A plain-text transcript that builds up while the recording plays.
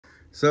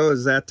So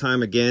it's that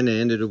time again,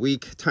 end of the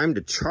week. Time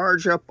to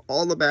charge up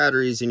all the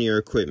batteries in your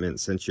equipment,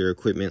 since your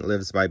equipment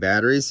lives by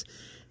batteries.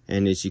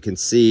 And as you can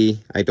see,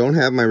 I don't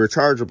have my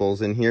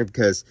rechargeables in here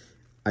because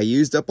I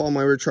used up all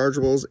my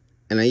rechargeables,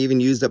 and I even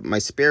used up my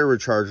spare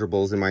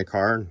rechargeables in my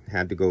car and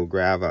had to go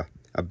grab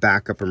a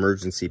backup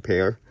emergency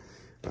pair.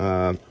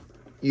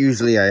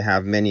 Usually I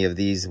have many of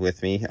these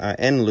with me.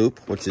 N-Loop,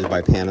 which is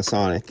by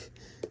Panasonic,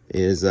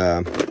 is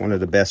one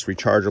of the best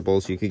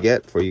rechargeables you could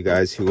get for you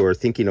guys who are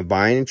thinking of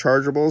buying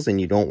chargeables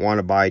and you don't want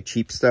to buy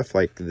cheap stuff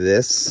like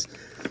this.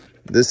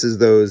 This is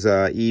those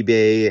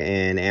eBay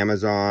and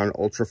Amazon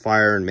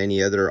Ultrafire and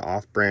many other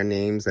off-brand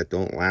names that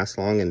don't last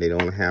long and they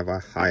don't have a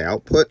high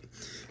output.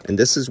 And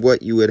this is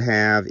what you would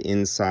have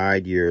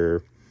inside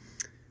your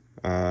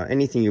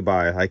anything you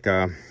buy, like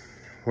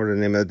what are the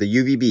name of the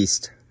UV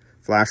Beast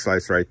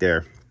flashlights right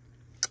there.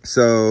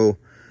 So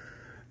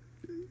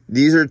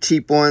these are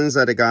cheap ones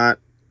that I got.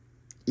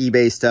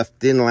 eBay stuff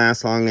didn't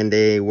last long and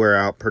they wear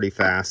out pretty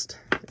fast.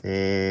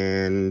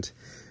 And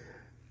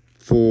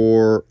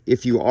for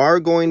if you are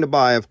going to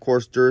buy, of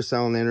course,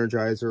 Duracell and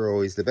Energizer are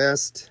always the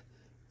best.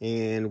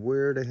 And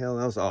where the hell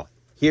else? Oh,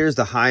 here's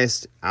the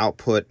highest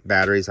output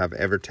batteries I've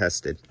ever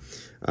tested.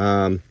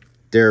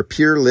 They're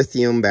pure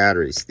lithium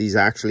batteries. These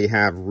actually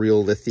have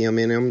real lithium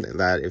in them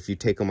that if you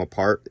take them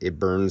apart, it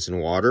burns in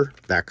water.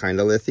 That kind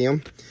of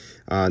lithium.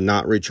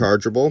 Not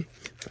rechargeable.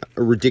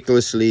 A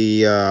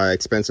ridiculously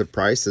expensive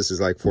price. This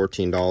is like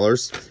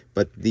 $14,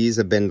 but these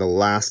have been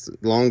the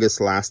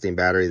longest lasting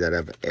battery that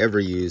I've ever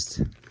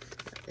used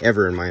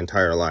in my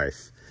entire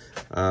life.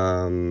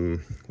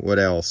 What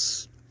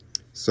else?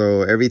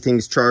 So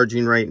everything's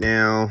charging right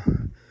now.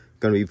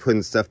 Gonna be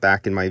putting stuff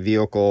back in my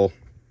vehicle.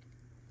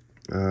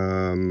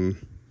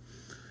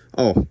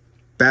 Oh,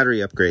 battery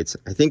upgrades.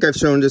 I think I've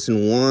shown this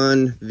in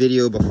one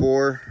video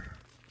before.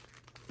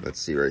 Let's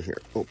see right here.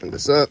 Open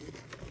this up.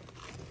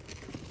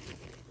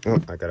 Oh,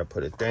 I gotta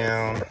put it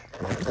down.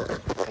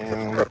 Down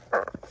here.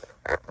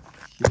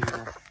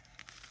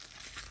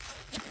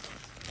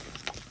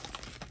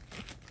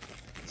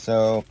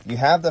 So you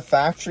have the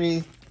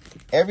factory.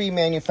 Every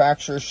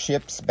manufacturer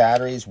ships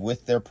batteries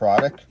with their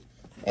product,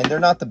 and they're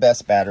not the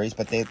best batteries,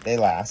 but they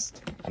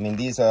last. I mean,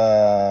 these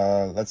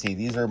let's see,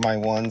 these are my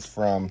ones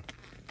from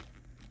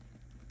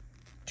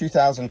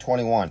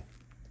 2021,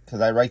 because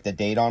I write the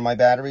date on my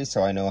batteries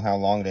so I know how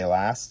long they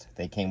last.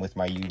 They came with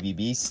my UV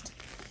Beast.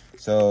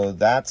 So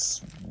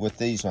that's with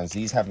these ones.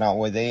 These have not,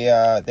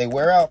 they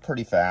wear out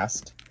pretty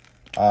fast,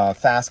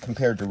 fast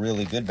compared to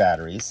really good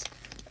batteries.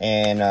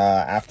 And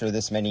after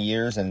this many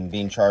years and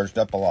being charged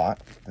up a lot,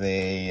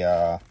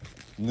 they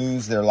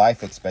lose their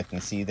life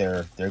expectancy.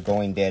 They're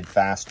going dead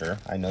faster.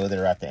 I know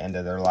they're at the end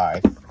of their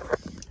life.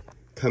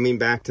 Coming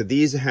back to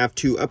these, have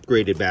 2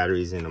 upgraded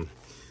batteries in them.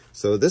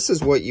 So this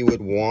is what you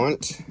would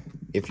want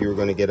if you were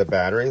going to get a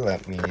battery.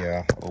 Let me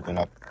open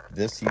up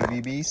this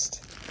UV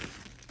Beast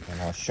and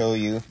I'll show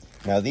you.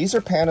 Now, these are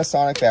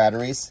Panasonic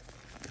batteries,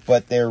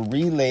 but they're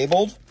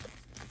relabeled,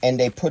 and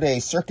they put a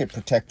circuit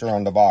protector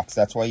on the box.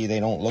 That's why they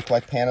don't look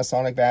like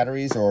Panasonic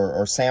batteries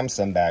or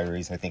Samsung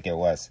batteries, I think it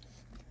was.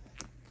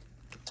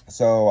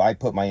 So I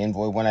put my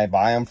invoice, when I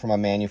buy them from a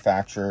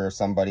manufacturer or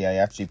somebody, I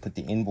actually put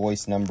the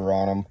invoice number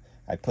on them.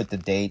 I put the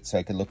date so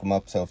I could look them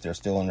up so if they're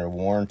still under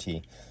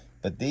warranty.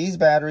 But these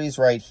batteries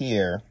right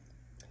here,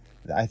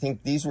 I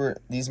think these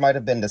might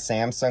have been the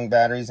Samsung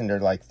batteries, and they're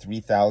like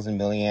 3,000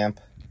 milliamp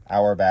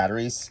hour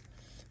batteries.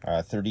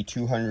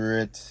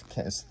 3200,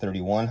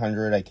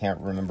 3100, I can't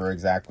remember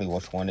exactly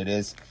which one it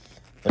is.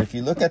 But if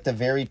you look at the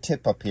very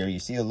tip up here, you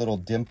see a little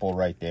dimple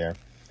right there.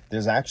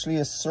 There's actually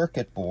a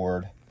circuit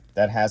board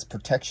that has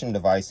protection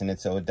device in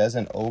it so it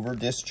doesn't over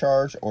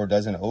discharge or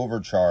doesn't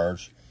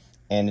overcharge,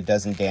 and it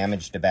doesn't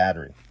damage the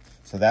battery.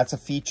 So that's a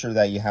feature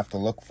that you have to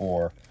look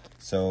for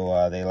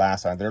so they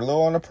last on. They're a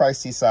little on the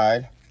pricey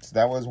side. So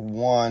that was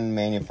one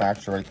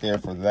manufacturer right there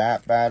for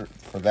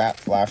that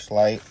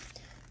flashlight.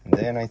 And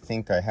then I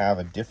think I have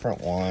a different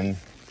one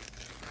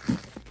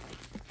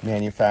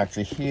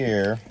manufactured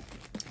here.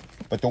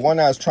 But the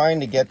one I was trying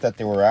to get that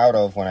they were out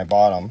of when I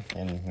bought them,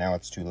 and now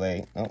it's too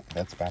late. Oh,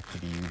 that's back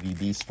to the UV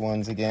Beast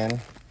ones again.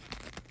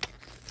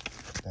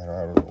 Get that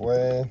out of the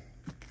way.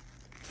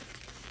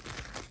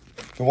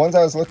 The ones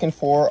I was looking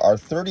for are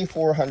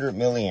 3400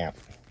 milliamp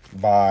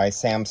by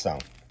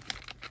Samsung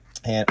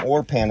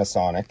or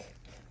Panasonic.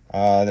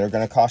 They're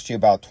going to cost you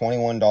about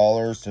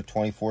 $21 to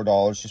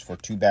 $24 just for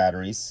 2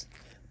 batteries.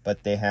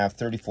 But they have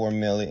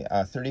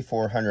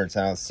 3400.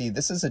 Now, see,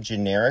 this is a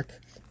generic,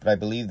 but I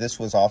believe this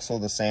was also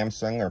the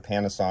Samsung or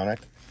Panasonic.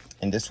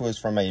 And this was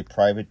from a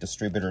private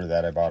distributor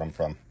that I bought them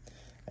from.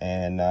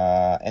 And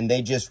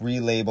they just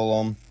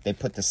relabel them. They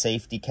put the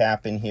safety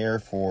cap in here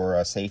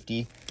for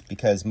safety.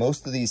 Because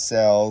most of these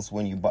cells,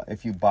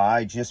 if you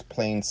buy just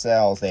plain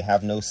cells, they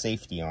have no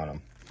safety on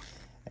them.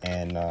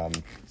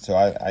 And so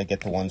I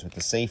get the ones with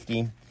the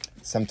safety.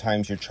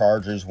 Sometimes your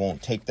chargers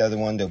won't take the other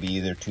one. They'll be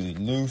either too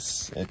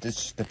loose. It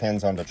just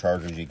depends on the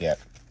chargers you get.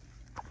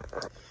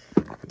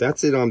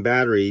 That's it on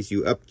batteries.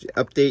 You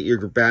update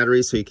your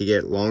batteries so you can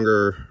get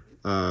longer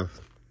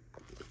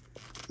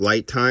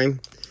light time.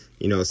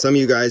 You know, some of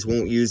you guys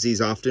won't use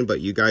these often,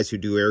 but you guys who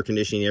do air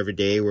conditioning every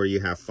day, where you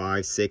have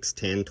 5, 6,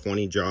 10,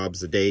 20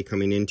 jobs a day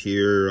coming into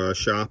your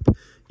shop,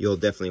 you'll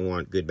definitely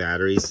want good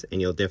batteries,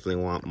 and you'll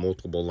definitely want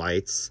multiple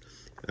lights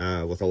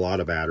with a lot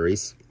of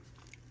batteries.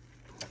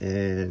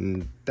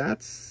 And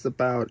that's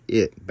about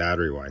it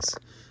battery wise.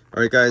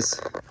 All right, guys,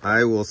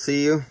 I will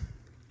see you.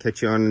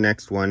 Catch you on the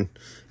next one.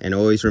 And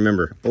always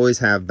remember, always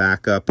have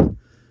backup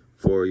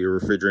for your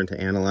refrigerant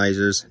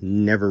analyzers.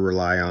 Never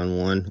rely on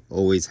one.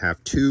 Always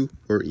have 2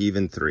 or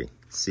even 3.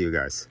 See you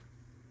guys.